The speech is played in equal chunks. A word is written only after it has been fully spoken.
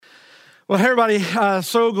Well, hey everybody,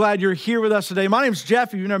 so glad you're here with us today. My name's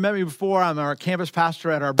Jeff. If you've never met me before, I'm our campus pastor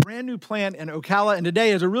at our brand new plant in Ocala. And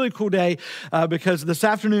today is a really cool day because this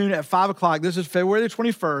afternoon at 5 o'clock, this is February the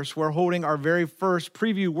 21st, we're holding our very first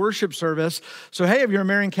preview worship service. So hey, if you're in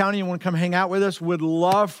Marion County and want to come hang out with us, would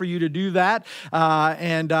love for you to do that.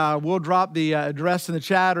 And we'll drop the address in the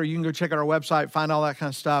chat, or you can go check out our website, find all that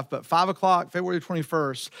kind of stuff. But 5 o'clock, February the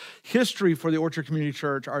 21st, history for the Orchard Community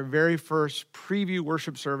Church, our very first preview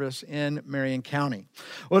worship service in Marion County.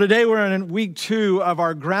 Well, today we're in week 2 of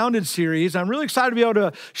our Grounded series. I'm really excited to be able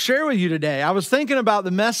to share with you today. I was thinking about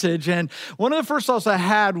the message, and one of the first thoughts I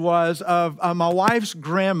had was of my wife's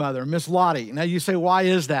grandmother, Miss Lottie. Now you say, why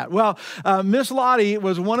is that? Well, Miss Lottie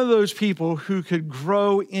was one of those people who could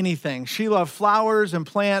grow anything. She loved flowers and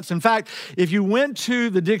plants. In fact, if you went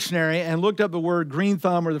to the dictionary and looked up the word green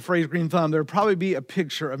thumb or the phrase green thumb, there would probably be a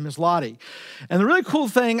picture of Miss Lottie. And the really cool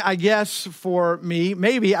thing, I guess, for me,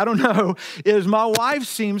 maybe, I don't know, is my wife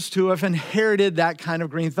seems to have inherited that kind of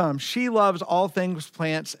green thumb. She loves all things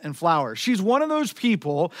plants and flowers. She's one of those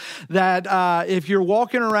people that if you're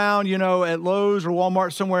walking around, at Lowe's or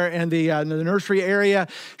Walmart somewhere in the nursery area,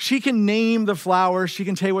 she can name the flowers. She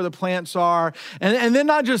can tell you where the plants are. And then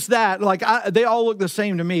not just that, they all look the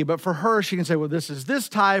same to me, but for her, she can say, well, this is this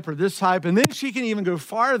type or this type. And then she can even go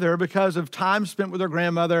farther because of time spent with her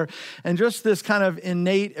grandmother and just this kind of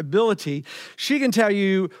innate ability. She can tell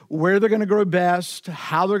you where they're going to grow best,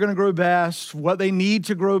 how they're going to grow best, what they need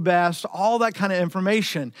to grow best, all that kind of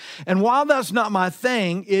information. And while that's not my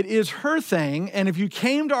thing, it is her thing. And if you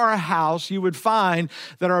came to our house, you would find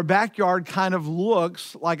that our backyard kind of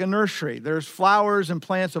looks like a nursery. There's flowers and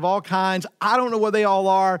plants of all kinds. I don't know what they all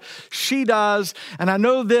are. She does. And I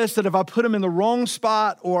know this, that if I put them in the wrong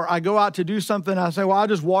spot or I go out to do something, I say, well, I'll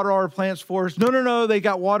just water our plants for us. No, they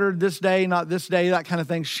got watered this day, not this day, that kind of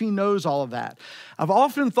thing. She knows all of that. I've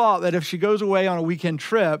often thought that if she goes away on a weekend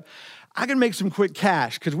trip, I can make some quick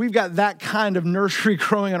cash because we've got that kind of nursery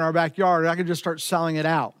growing in our backyard. I could just start selling it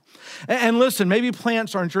out. And listen, maybe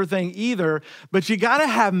plants aren't your thing either, but you got to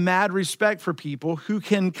have mad respect for people who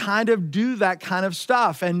can kind of do that kind of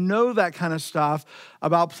stuff and know that kind of stuff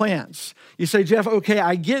about plants. You say, Jeff, okay,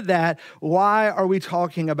 I get that. Why are we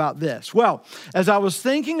talking about this? Well, as I was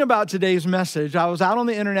thinking about today's message, I was out on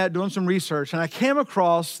the internet doing some research, and I came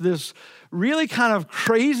across this really kind of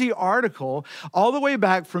crazy article all the way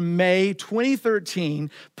back from May 2013,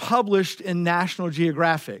 published in National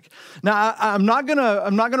Geographic. Now, I'm not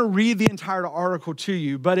gonna read the entire article to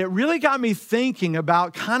you, but it really got me thinking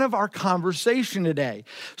about kind of our conversation today.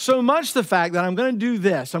 So much the fact that I'm gonna do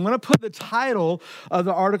this. I'm gonna put the title of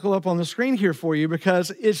the article up on the screen here for you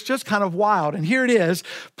because it's just kind of wild. And here it is: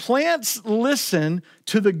 Plants listen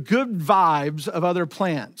to the good vibes of other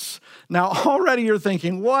plants. Now, already you're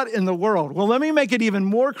thinking, what in the world? Well, let me make it even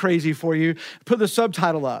more crazy for you. Put the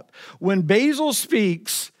subtitle up. When basil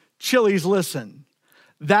speaks, chilies listen.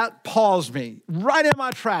 That paused me right in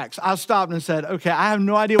my tracks. I stopped and said, okay, I have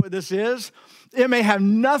no idea what this is. It may have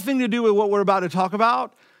nothing to do with what we're about to talk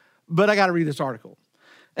about, but I got to read this article.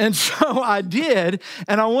 And so I did,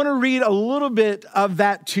 and I want to read a little bit of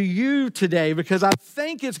that to you today because I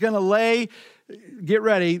think it's going to lay, get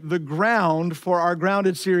ready, the ground for our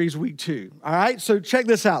Grounded series week 2. All right, so check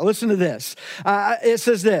this out. Listen to this. It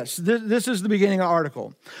says this. This is the beginning of the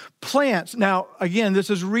article. Plants. Now, again, this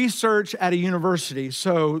is research at a university,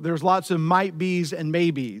 so there's lots of might be's and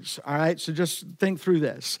maybes. All right, so just think through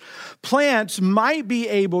this. Plants might be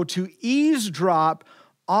able to eavesdrop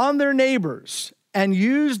on their neighbors and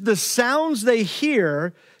use the sounds they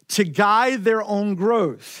hear to guide their own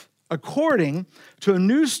growth, according to a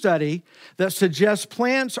new study that suggests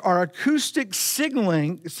plants are acoustic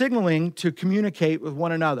signaling to communicate with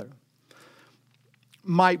one another.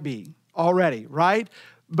 Might be already, right?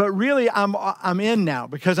 But really, I'm in now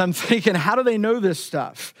because I'm thinking, how do they know this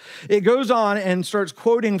stuff? It goes on and starts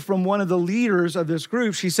quoting from one of the leaders of this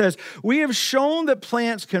group. She says, we have shown that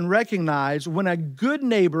plants can recognize when a good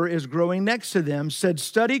neighbor is growing next to them, said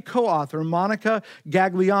study co-author Monica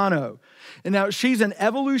Gagliano. And now she's an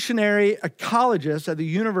evolutionary ecologist at the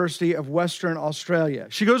University of Western Australia.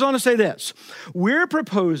 She goes on to say this: we're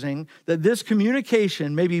proposing that this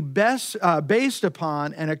communication may be best based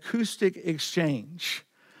upon an acoustic exchange.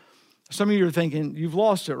 Some of you are thinking, you've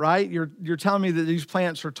lost it, right? You're telling me that these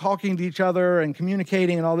plants are talking to each other and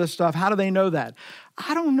communicating and all this stuff. How do they know that?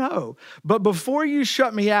 I don't know. But before you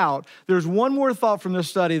shut me out, there's one more thought from this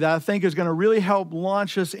study that I think is going to really help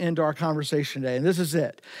launch us into our conversation today. And this is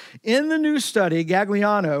it. In the new study,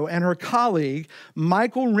 Gagliano and her colleague,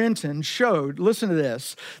 Michael Renton, showed, listen to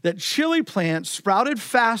this, that chili plants sprouted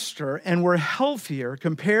faster and were healthier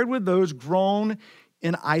compared with those grown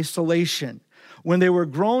in isolation when they were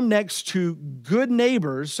grown next to good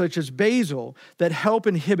neighbors such as basil that help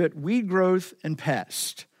inhibit weed growth and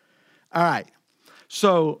pest. All right,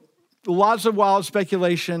 so lots of wild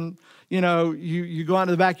speculation. You know, you go out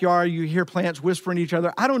into the backyard, you hear plants whispering to each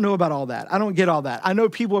other. I don't know about all that. I don't get all that. I know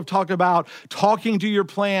people have talked about talking to your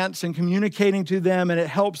plants and communicating to them, and it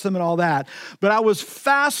helps them and all that. But I was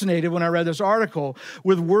fascinated when I read this article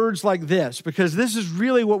with words like this, because this is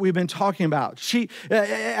really what we've been talking about.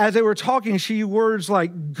 As they were talking, she used words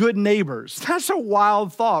like good neighbors. That's a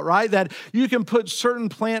wild thought, right? That you can put certain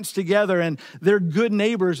plants together and they're good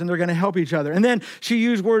neighbors and they're going to help each other. And then she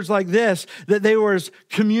used words like this, that they were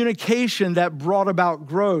communication that brought about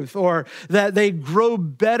growth, or that they grow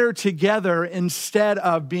better together instead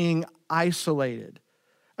of being isolated.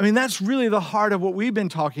 I mean, that's really the heart of what we've been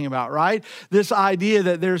talking about, right? This idea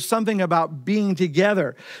that there's something about being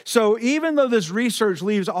together. So even though this research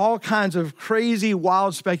leaves all kinds of crazy,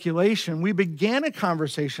 wild speculation, we began a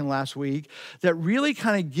conversation last week that really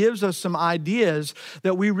kind of gives us some ideas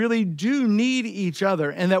that we really do need each other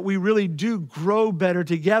and that we really do grow better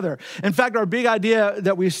together. In fact, our big idea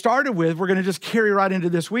that we started with, we're going to just carry right into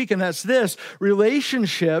this week, and that's this: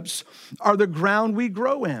 relationships are the ground we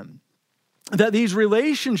grow in. That these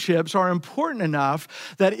relationships are important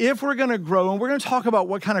enough that if we're going to grow, and we're going to talk about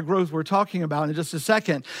what kind of growth we're talking about in just a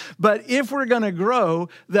second, but if we're going to grow,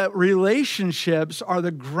 that relationships are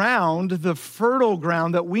the ground, the fertile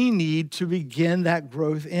ground that we need to begin that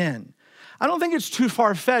growth in. I don't think it's too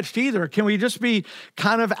far-fetched either. Can we just be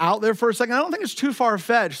kind of out there for a second? I don't think it's too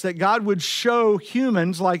far-fetched that God would show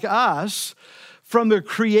humans like us from the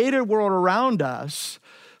created world around us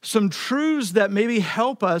some truths that maybe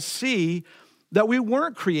help us see that we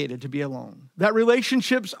weren't created to be alone, that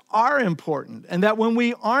relationships are important, and that when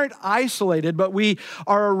we aren't isolated, but we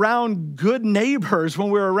are around good neighbors, when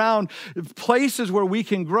we're around places where we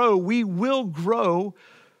can grow, we will grow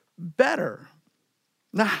better.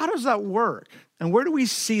 Now, how does that work? And where do we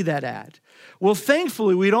see that at? Well,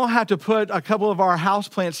 thankfully, we don't have to put a couple of our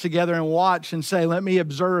houseplants together and watch and say, let me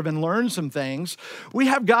observe and learn some things. We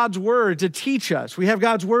have God's word to teach us. We have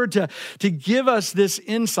God's word to give us this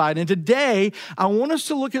insight. And today, I want us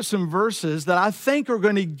to look at some verses that I think are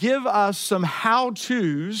going to give us some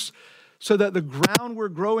how-tos so that the ground we're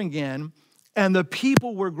growing in and the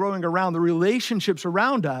people we're growing around, the relationships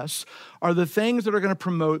around us, are the things that are going to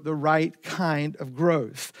promote the right kind of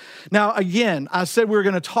growth. Now, again, I said we were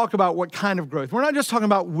going to talk about what kind of growth. We're not just talking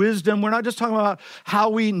about wisdom. We're not just talking about how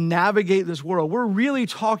we navigate this world. We're really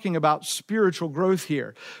talking about spiritual growth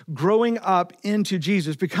here, growing up into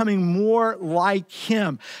Jesus, becoming more like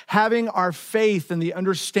him, having our faith and the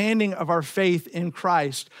understanding of our faith in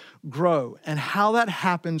Christ grow, and how that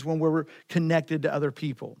happens when we're connected to other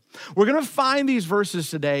people. We're going to find these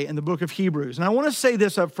verses today in the book of Hebrews. And I want to say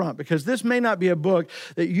this up front, because this may not be a book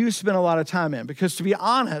that you spend a lot of time in, because to be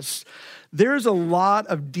honest, there's a lot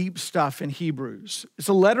of deep stuff in Hebrews. It's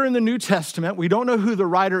a letter in the New Testament. We don't know who the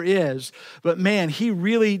writer is, but man, he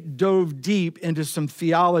really dove deep into some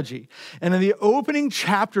theology. And in the opening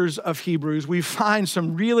chapters of Hebrews, we find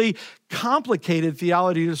some really complicated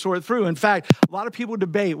theology to sort through. In fact, a lot of people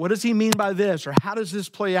debate, what does he mean by this? Or how does this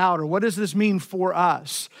play out? Or what does this mean for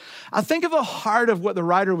us? I think of the heart of what the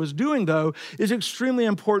writer was doing, though, is extremely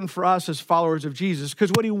important for us as followers of Jesus,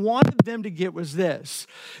 because what he wanted them to get was this: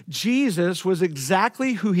 Jesus was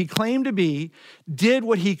exactly who he claimed to be, did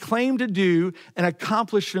what he claimed to do, and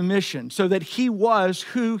accomplished a mission, so that he was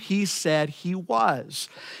who he said he was.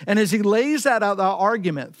 And as he lays that out, the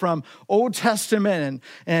argument from Old Testament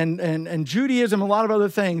and Judaism, and a lot of other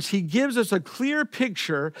things, he gives us a clear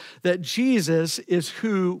picture that Jesus is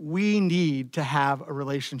who we need to have a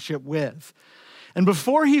relationship with. And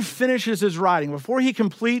before he finishes his writing, before he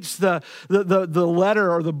completes the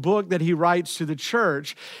letter or the book that he writes to the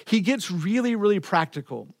church, he gets really, really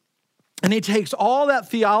practical. And he takes all that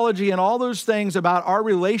theology and all those things about our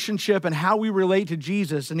relationship and how we relate to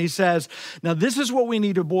Jesus, and he says, now this is what we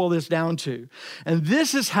need to boil this down to. And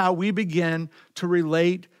this is how we begin to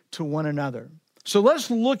relate to one another. So let's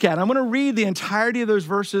look at it. I'm going to read the entirety of those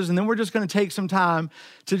verses, and then we're just going to take some time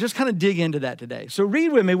to just kind of dig into that today. So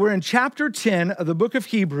read with me. We're in chapter 10 of the book of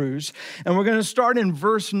Hebrews, and we're going to start in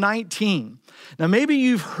verse 19. Now, maybe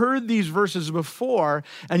you've heard these verses before,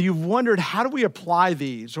 and you've wondered, how do we apply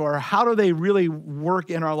these, or how do they really work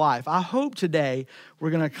in our life? I hope today we're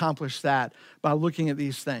going to accomplish that by looking at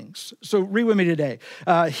these things. So read with me today.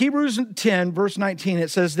 Hebrews 10, verse 19,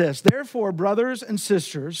 it says this: therefore, brothers and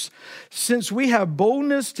sisters, since we have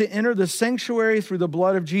boldness to enter the sanctuary through the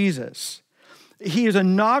blood of Jesus, he has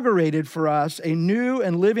inaugurated for us a new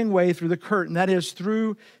and living way through the curtain, that is,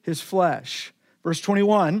 through his flesh. Verse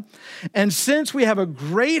 21, and since we have a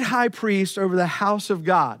great high priest over the house of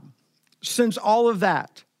God, since all of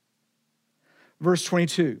that, verse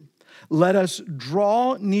 22, let us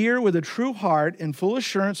draw near with a true heart in full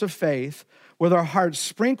assurance of faith, with our hearts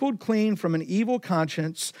sprinkled clean from an evil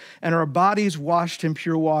conscience and our bodies washed in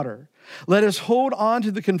pure water. Let us hold on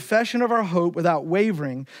to the confession of our hope without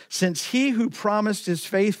wavering, since he who promised is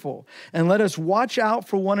faithful. And let us watch out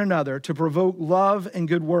for one another to provoke love and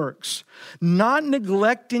good works, not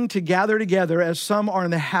neglecting to gather together as some are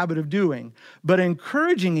in the habit of doing, but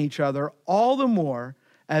encouraging each other all the more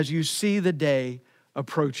as you see the day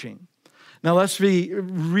approaching. Now, let's be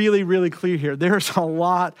really, really clear here. There's a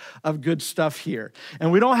lot of good stuff here.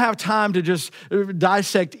 And we don't have time to just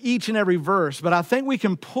dissect each and every verse, but I think we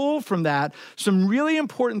can pull from that some really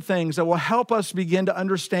important things that will help us begin to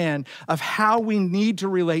understand of how we need to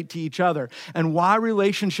relate to each other and why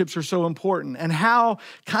relationships are so important, and how,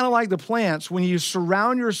 kind of like the plants, when you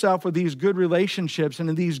surround yourself with these good relationships and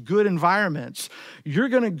in these good environments, you're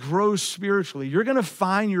going to grow spiritually. You're going to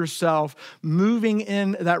find yourself moving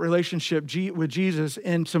in that relationship with Jesus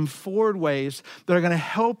in some forward ways that are going to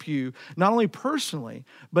help you, not only personally,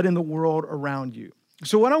 but in the world around you.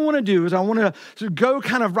 So what I want to do is I want to go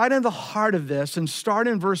kind of right into the heart of this and start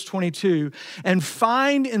in verse 22 and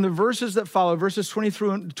find in the verses that follow, verses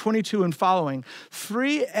 22 and following,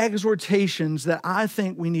 3 exhortations that I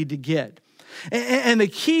think we need to get. And the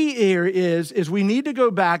key here is we need to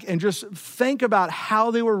go back and just think about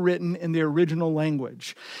how they were written in the original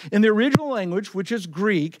language. In the original language, which is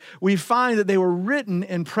Greek, we find that they were written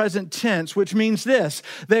in present tense, which means this: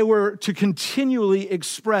 they were to continually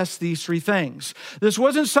express these 3 things. This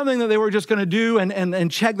wasn't something that they were just going to do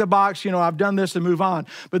and check the box, I've done this and move on.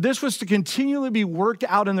 But this was to continually be worked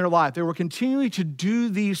out in their life. They were continually to do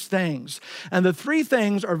these things. And the 3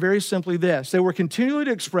 things are very simply this: they were continually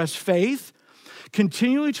to express faith,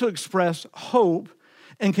 continually to express hope,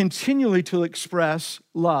 and continually to express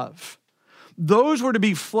love. Those were to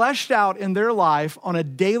be fleshed out in their life on a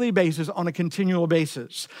daily basis, on a continual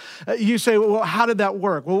basis. You say, well, how did that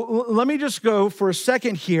work? Well, let me just go for a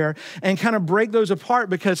second here and kind of break those apart,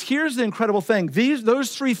 because here's the incredible thing.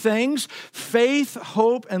 Those 3 things, faith,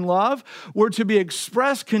 hope, and love, were to be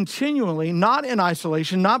expressed continually, not in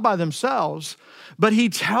isolation, not by themselves. But he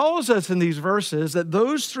tells us in these verses that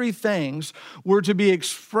those 3 things were to be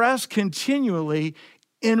expressed continually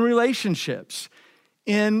in relationships,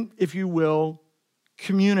 in, if you will,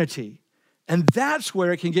 community. And that's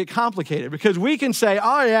where it can get complicated, because we can say,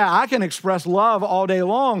 oh yeah, I can express love all day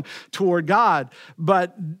long toward God,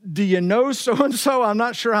 but do you know so-and-so? I'm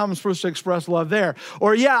not sure how I'm supposed to express love there.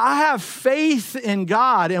 Or yeah, I have faith in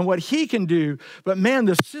God and what he can do, but man,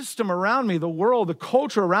 the system around me, the world, the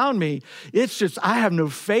culture around me, it's just, I have no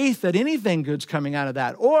faith that anything good's coming out of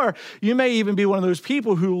that. Or you may even be one of those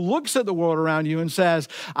people who looks at the world around you and says,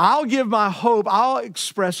 I'll give my hope, I'll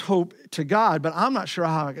express hope to God, but I'm not sure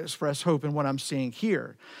how I can express hope in what I'm seeing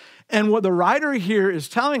here. And what the writer here is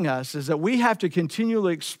telling us is that we have to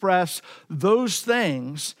continually express those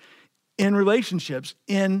things in relationships,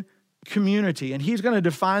 in community. And he's going to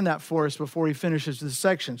define that for us before he finishes this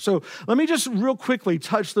section. So let me just real quickly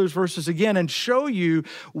touch those verses again and show you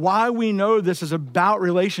why we know this is about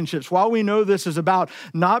relationships, why we know this is about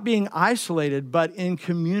not being isolated, but in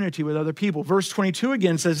community with other people. Verse 22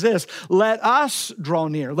 again says this: let us draw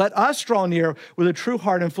near. Let us draw near with a true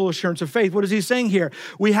heart and full assurance of faith. What is he saying here?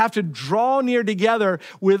 We have to draw near together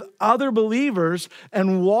with other believers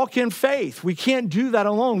and walk in faith. We can't do that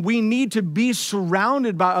alone. We need to be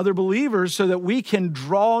surrounded by other believers so that we can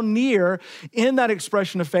draw near in that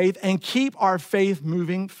expression of faith and keep our faith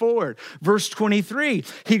moving forward. Verse 23,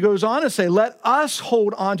 he goes on to say, let us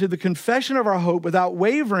hold on to the confession of our hope without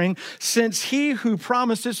wavering, since he who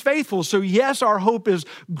promised is faithful. So yes, our hope is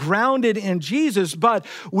grounded in Jesus, but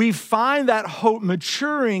we find that hope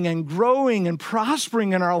maturing and growing and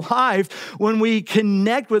prospering in our life when we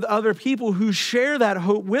connect with other people who share that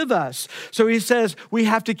hope with us. So he says we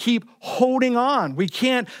have to keep holding on. We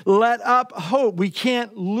can't let up hope. We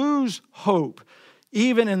can't lose hope,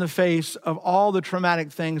 even in the face of all the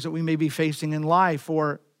traumatic things that we may be facing in life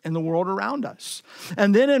or in the world around us.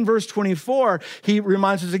 And then in verse 24, he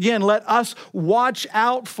reminds us again, let us watch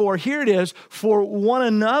out for, here it is, for one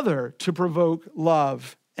another to provoke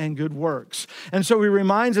love and good works. And so he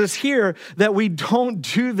reminds us here that we don't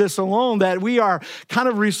do this alone, that we are kind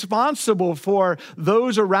of responsible for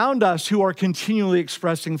those around us who are continually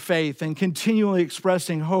expressing faith and continually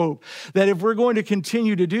expressing hope. That if we're going to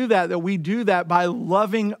continue to do that we do that by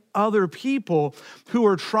loving other people who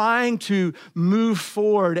are trying to move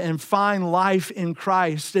forward and find life in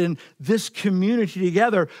Christ in this community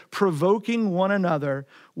together, provoking one another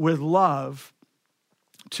with love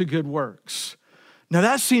to good works. Now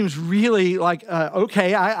that seems really like,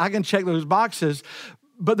 okay, I can check those boxes,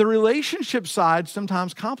 but the relationship side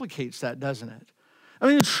sometimes complicates that, doesn't it? I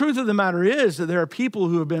mean, the truth of the matter is that there are people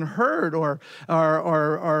who have been hurt or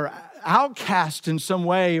outcast in some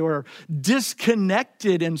way or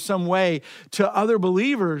disconnected in some way to other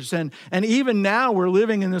believers. And even now we're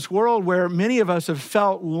living in this world where many of us have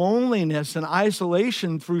felt loneliness and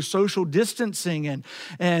isolation through social distancing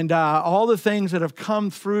and all the things that have come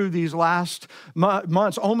through these last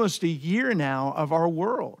months, almost a year now of our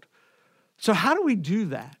world. So how do we do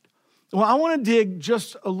that? Well, I want to dig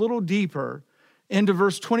just a little deeper into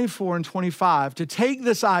verse 24 and 25 to take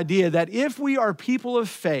this idea that if we are people of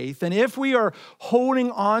faith and if we are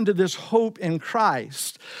holding on to this hope in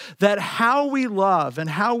Christ, that how we love and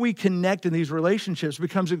how we connect in these relationships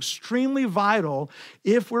becomes extremely vital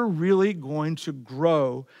if we're really going to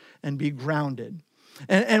grow and be grounded.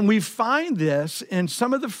 And we find this in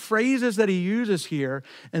some of the phrases that he uses here,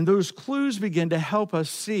 and those clues begin to help us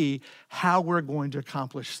see how we're going to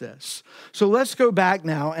accomplish this. So let's go back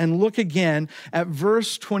now and look again at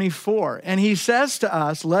verse 24. And he says to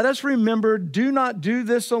us, "Let us remember, do not do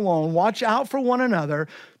this alone. Watch out for one another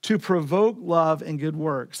to provoke love and good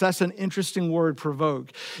works." That's an interesting word,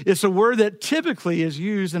 provoke. It's a word that typically is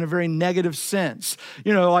used in a very negative sense.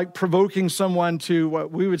 You know, like provoking someone to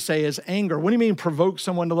what we would say is anger. What do you mean provoke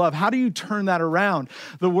someone to love? How do you turn that around?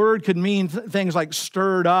 The word could mean things like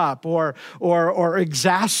stirred up or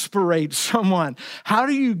exasperate someone. How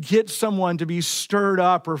do you get someone to be stirred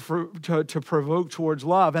up or to provoke towards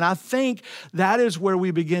love? And I think that is where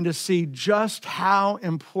we begin to see just how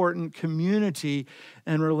important community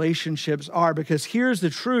and relationships are, because here's the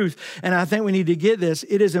truth, and I think we need to get this: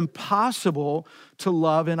 it is impossible to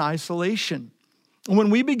love in isolation. When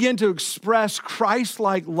we begin to express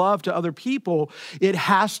Christ-like love to other people, it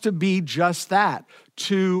has to be just that,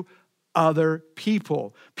 to other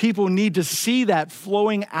people. People need to see that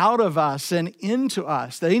flowing out of us and into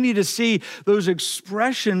us. They need to see those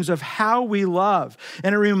expressions of how we love.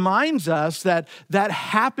 And it reminds us that that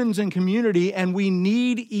happens in community, and we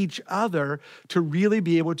need each other to really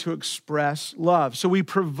be able to express love. So we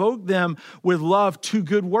provoke them with love to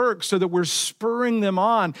good works so that we're spurring them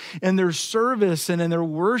on in their service and in their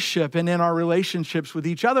worship and in our relationships with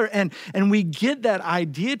each other. And we get that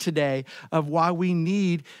idea today of why we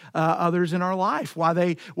need others in our life, why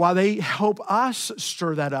they help us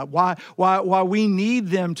stir that up, why we need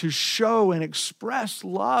them to show and express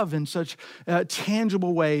love in such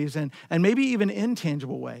tangible ways and maybe even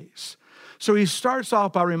intangible ways. So he starts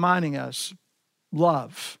off by reminding us,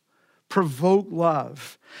 love, provoke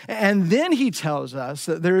love. And then he tells us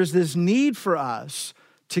that there is this need for us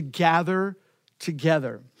to gather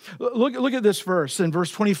together. Look at this verse. In verse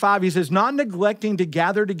 25, he says, "Not neglecting to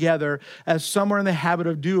gather together as some are in the habit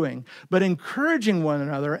of doing, but encouraging one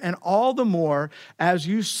another, and all the more as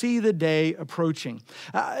you see the day approaching."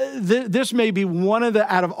 This may be one of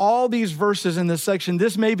out of all these verses in this section,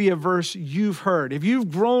 this may be a verse you've heard. If you've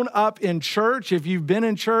grown up in church, if you've been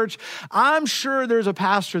in church, I'm sure there's a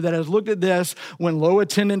pastor that has looked at this when low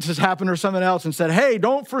attendance has happened or something else and said, "Hey,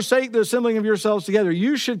 don't forsake the assembling of yourselves together.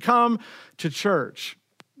 You should come to church."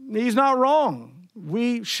 He's not wrong.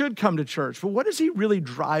 We should come to church. But what is he really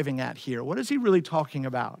driving at here? What is he really talking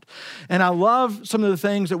about? And I love some of the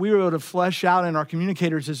things that we were able to flesh out in our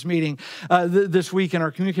communicators this week in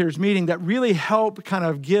our communicators meeting that really help kind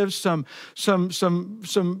of give some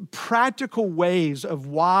practical ways of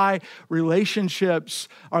why relationships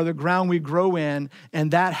are the ground we grow in,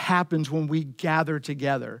 and that happens when we gather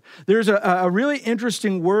together. There's a really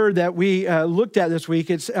interesting word that we looked at this week.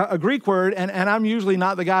 It's a Greek word, and I'm usually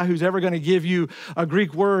not the guy who's ever going to give you a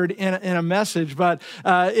Greek word in a message, but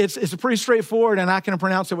it's pretty straightforward, and I can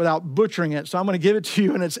pronounce it without butchering it. So I'm going to give it to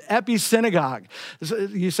you, and it's episynagogue.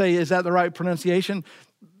 You say, is that the right pronunciation?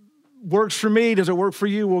 works for me. Does it work for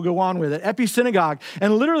you? We'll go on with it. Episynagogue.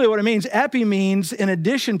 And literally what it means, epi means in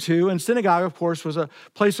addition to, and synagogue, of course, was a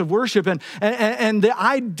place of worship. And the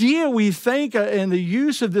idea we think in the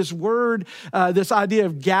use of this word, this idea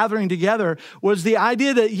of gathering together, was the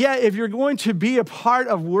idea that, if you're going to be a part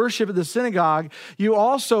of worship at the synagogue, you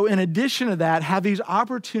also, in addition to that, have these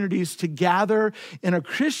opportunities to gather in a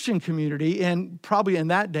Christian community, and probably in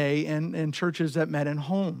that day in churches that met in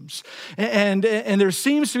homes. And there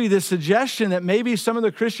seems to be this suggestion that maybe some of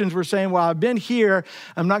the Christians were saying, well, I've been here,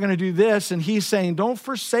 I'm not going to do this. And he's saying, don't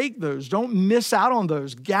forsake those. Don't miss out on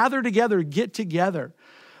those. Gather together, get together.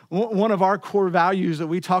 One of our core values that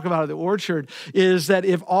we talk about at the Orchard is that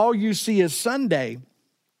if all you see is Sunday,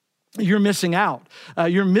 you're missing out.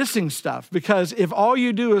 You're missing stuff, because if all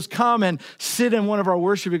you do is come and sit in one of our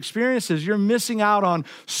worship experiences, you're missing out on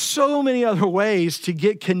so many other ways to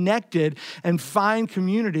get connected and find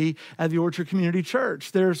community at the Orchard Community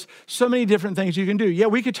Church. There's so many different things you can do. Yeah,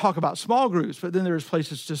 we could talk about small groups, but then there's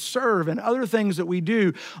places to serve and other things that we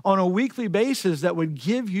do on a weekly basis that would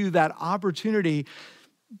give you that opportunity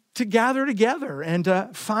to gather together and to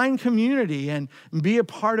find community and be a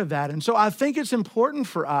part of that. And so I think it's important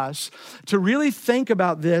for us to really think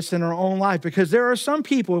about this in our own life, because there are some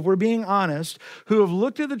people, if we're being honest, who have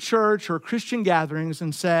looked at the church or Christian gatherings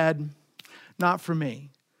and said, not for me.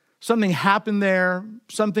 Something happened there,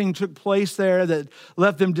 something took place there that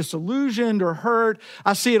left them disillusioned or hurt.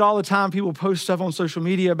 I see it all the time. People post stuff on social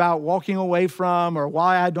media about walking away from or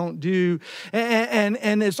why I don't do.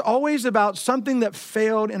 And it's always about something that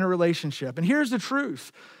failed in a relationship. And here's the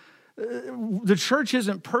truth. The church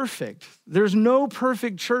isn't perfect. There's no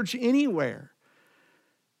perfect church anywhere.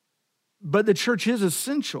 But the church is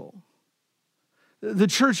essential. The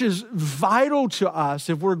church is vital to us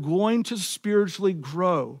if we're going to spiritually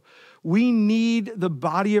grow. We need the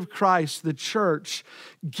body of Christ, the church,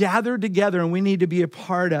 gathered together, and we need to be a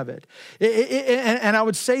part of it. And I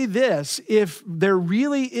would say this, if there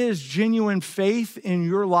really is genuine faith in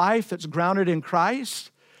your life that's grounded in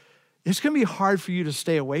Christ, it's going to be hard for you to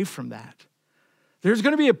stay away from that. There's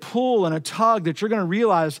going to be a pull and a tug that you're going to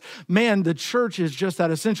realize, man, the church is just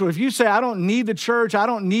that essential. If you say, I don't need the church, I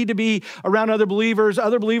don't need to be around other believers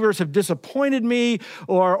have disappointed me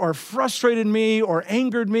or frustrated me or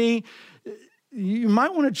angered me, you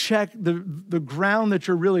might want to check the ground that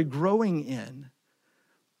you're really growing in.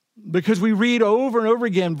 Because we read over and over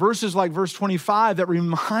again verses like verse 25 that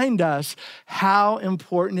remind us how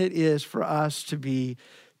important it is for us to be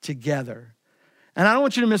together. And I don't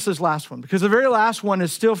want you to miss this last one, because the very last one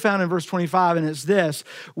is still found in verse 25, and it's this: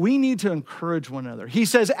 we need to encourage one another. He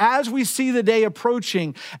says, as we see the day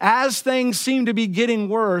approaching, as things seem to be getting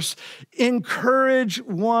worse, encourage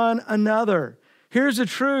one another. Here's the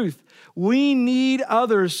truth. We need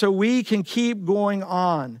others so we can keep going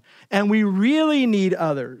on. And we really need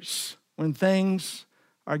others when things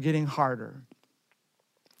are getting harder.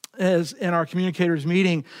 As in our communicators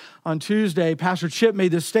meeting on Tuesday, Pastor Chip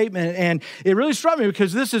made this statement, and it really struck me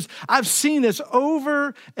because I've seen this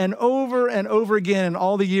over and over and over again in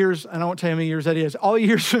all the years, and I won't tell you how many years that is, all the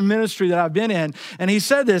years of ministry that I've been in. And he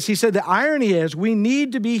said this, he said, the irony is we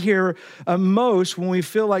need to be here most when we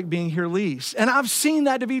feel like being here least. And I've seen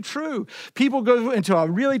that to be true. People go into a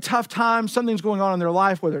really tough time, something's going on in their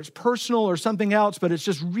life, whether it's personal or something else, but it's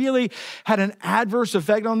just really had an adverse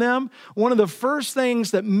effect on them. One of the first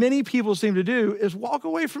things that many people seem to do is walk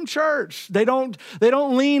away from church. They don't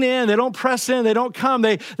lean in, they don't press in, they don't come,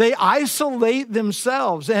 they isolate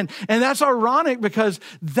themselves. And that's ironic, because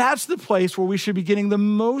that's the place where we should be getting the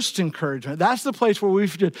most encouragement. That's the place where we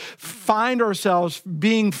should find ourselves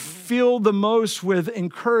being filled the most with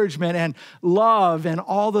encouragement and love and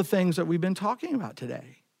all the things that we've been talking about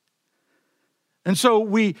today. And so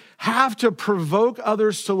we have to provoke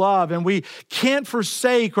others to love, and we can't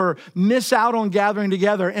forsake or miss out on gathering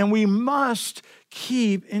together, and we must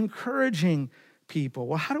keep encouraging people.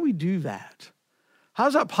 Well, how do we do that? How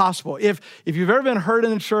is that possible? If you've ever been hurt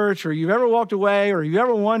in the church, or you've ever walked away, or you've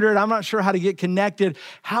ever wondered, I'm not sure how to get connected,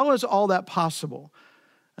 how is all that possible?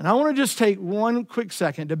 And I want to just take one quick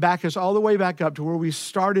second to back us all the way back up to where we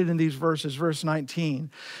started in these verses, verse 19.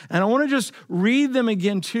 And I want to just read them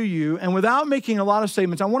again to you. And without making a lot of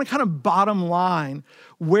statements, I want to kind of bottom line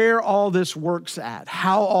where all this works at,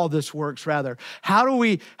 how all this works, rather. How do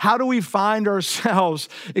we find ourselves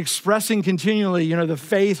expressing continually, the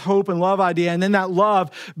faith, hope, and love idea, and then that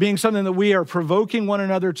love being something that we are provoking one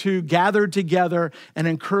another to, gathered together and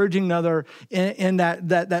encouraging another in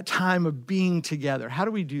that time of being together. How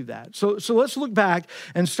do we do that? So let's look back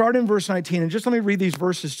and start in verse 19, and just let me read these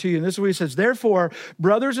verses to you. And this is what he says: therefore,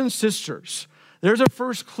 brothers and sisters, There's a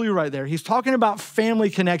first clue right there. He's talking about family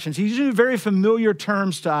connections. He's using very familiar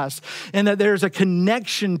terms to us, and that there's a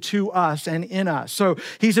connection to us and in us. So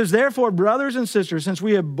he says, therefore, brothers and sisters, since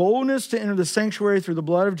we have boldness to enter the sanctuary through the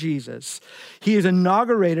blood of Jesus, he has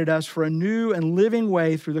inaugurated us for a new and living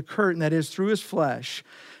way through the curtain, that is, through his flesh.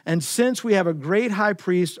 And since we have a great high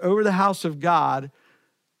priest over the house of God,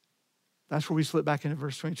 that's where we slip back into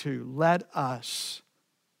verse 22. Let us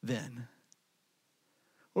then.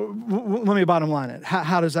 Let me bottom line it.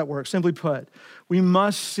 How does that work? Simply put, we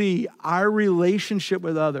must see our relationship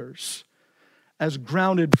with others as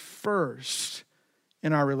grounded first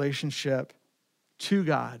in our relationship to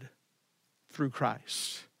God through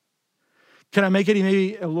Christ. Can I make it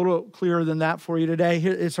maybe a little clearer than that for you today?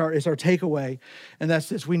 Here, it's our takeaway, and that's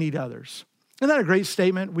this: we need others. Isn't that a great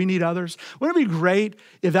statement? We need others. Wouldn't it be great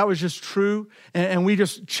if that was just true and we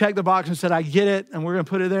just checked the box and said, I get it, and we're going to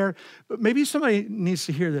put it there? But maybe somebody needs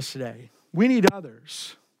to hear this today. We need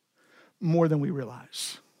others more than we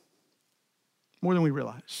realize. More than we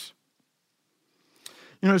realize.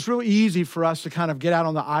 You know, it's really easy for us to kind of get out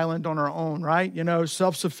on the island on our own, right? You know,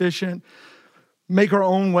 self-sufficient, make our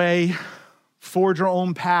own way, forge our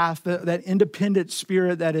own path, that independent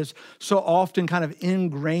spirit that is so often kind of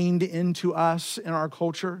ingrained into us in our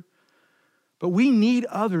culture. But we need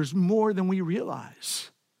others more than we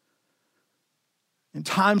realize. In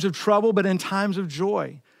times of trouble, but in times of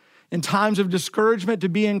joy. In times of discouragement, to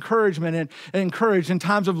be encouragement and encouraged. In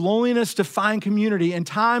times of loneliness, to find community. In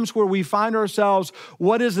times where we find ourselves,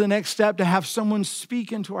 what is the next step? To have someone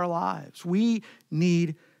speak into our lives. We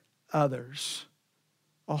need others.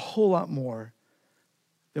 A whole lot more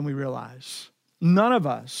than we realize. None of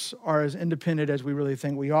us are as independent as we really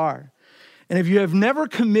think we are. And if you have never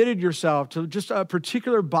committed yourself to just a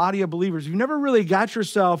particular body of believers, you've never really got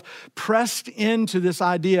yourself pressed into this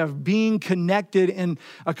idea of being connected in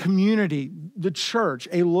a community, the church,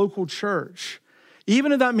 a local church,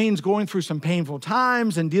 even if that means going through some painful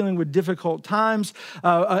times and dealing with difficult times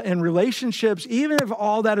and relationships, even if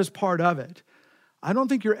all that is part of it, I don't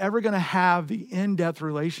think you're ever going to have the in-depth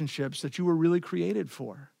relationships that you were really created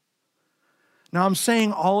for. Now, I'm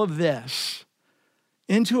saying all of this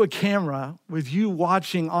into a camera with you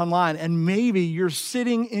watching online, and maybe you're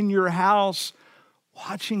sitting in your house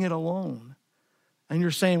watching it alone, and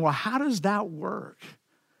you're saying, well, how does that work?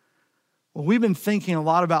 Well, we've been thinking a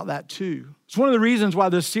lot about that too. It's one of the reasons why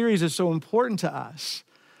this series is so important to us.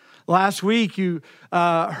 Last week, you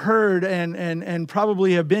heard and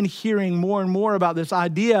probably have been hearing more and more about this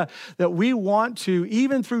idea that we want to,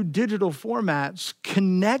 even through digital formats,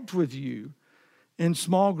 connect with you in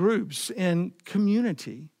small groups, in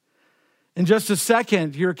community. In just a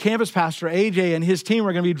second, your campus pastor, AJ, and his team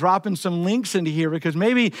are going to be dropping some links into here because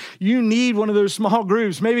maybe you need one of those small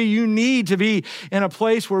groups. Maybe you need to be in a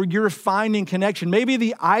place where you're finding connection. Maybe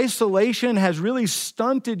the isolation has really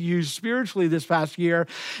stunted you spiritually this past year,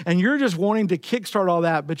 and you're just wanting to kickstart all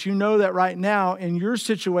that, but you know that right now in your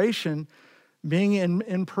situation, being in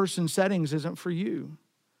in-person settings isn't for you.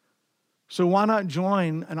 So why not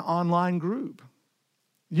join an online group?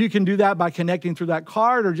 You can do that by connecting through that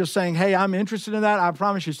card or just saying, hey, I'm interested in that. I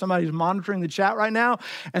promise you somebody's monitoring the chat right now,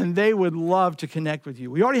 and they would love to connect with you.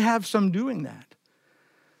 We already have some doing that.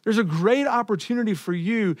 There's a great opportunity for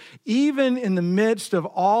you, even in the midst of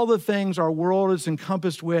all the things our world is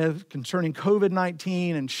encompassed with concerning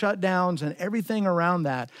COVID-19 and shutdowns and everything around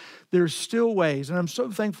that. There's still ways, and I'm so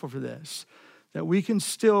thankful for this, that we can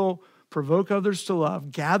still provoke others to love,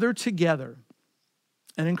 gather together,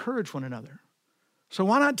 and encourage one another. So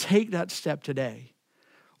why not take that step today?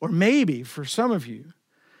 Or maybe for some of you,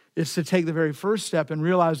 it's to take the very first step and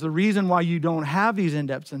realize the reason why you don't have these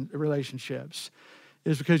in-depth relationships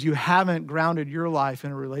is because you haven't grounded your life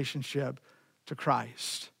in a relationship to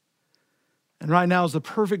Christ. And right now is the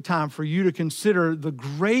perfect time for you to consider the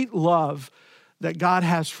great love that God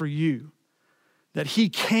has for you, that he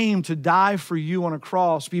came to die for you on a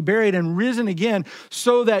cross, be buried and risen again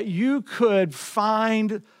so that you could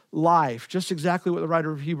find life, just exactly what the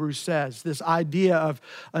writer of Hebrews says, this idea of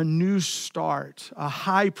a new start, a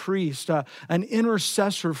high priest, an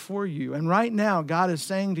intercessor for you. And right now, God is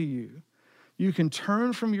saying to you, you can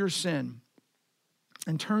turn from your sin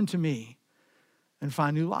and turn to me and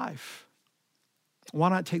find new life. Why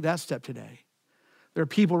not take that step today? There are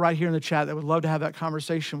people right here in the chat that would love to have that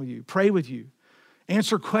conversation with you, pray with you,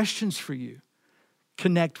 answer questions for you,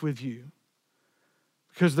 connect with you.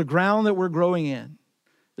 Because the ground that we're growing in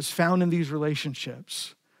is found in these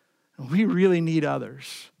relationships. And we really need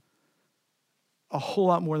others a whole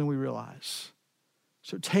lot more than we realize.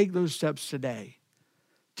 So take those steps today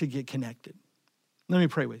to get connected. Let me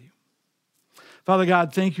pray with you. Father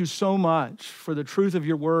God, thank you so much for the truth of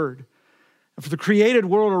your word and for the created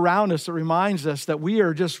world around us that reminds us that we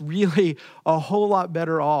are just really a whole lot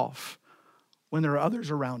better off when there are others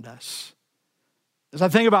around us. As I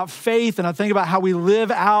think about faith and I think about how we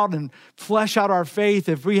live out and flesh out our faith,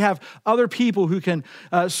 if we have other people who can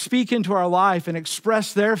speak into our life and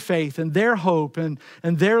express their faith and their hope and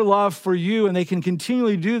their love for you, and they can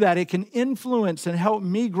continually do that, it can influence and help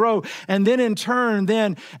me grow. And then in turn,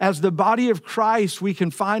 then as the body of Christ, we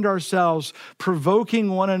can find ourselves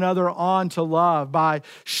provoking one another on to love by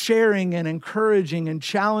sharing and encouraging and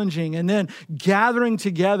challenging, and then gathering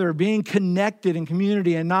together, being connected in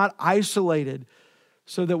community and not isolated,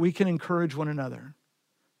 so that we can encourage one another.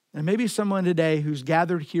 And maybe someone today who's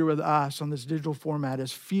gathered here with us on this digital format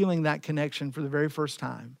is feeling that connection for the very first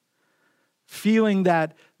time, feeling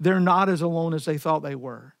that they're not as alone as they thought they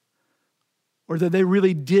were, or that they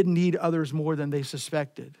really did need others more than they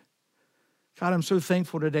suspected. God, I'm so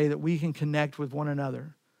thankful today that we can connect with one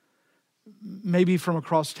another, maybe from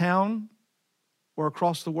across town or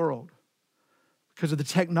across the world, because of the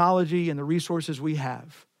technology and the resources we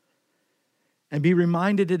have. And be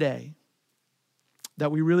reminded today that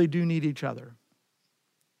we really do need each other.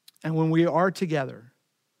 And when we are together,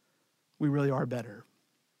 we really are better.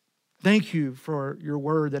 Thank you for your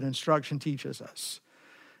word that instruction teaches us.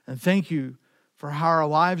 And thank you for how our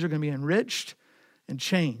lives are going to be enriched and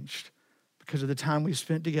changed because of the time we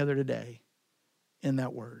spent together today in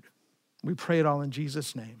that word. We pray it all in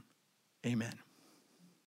Jesus' name. Amen.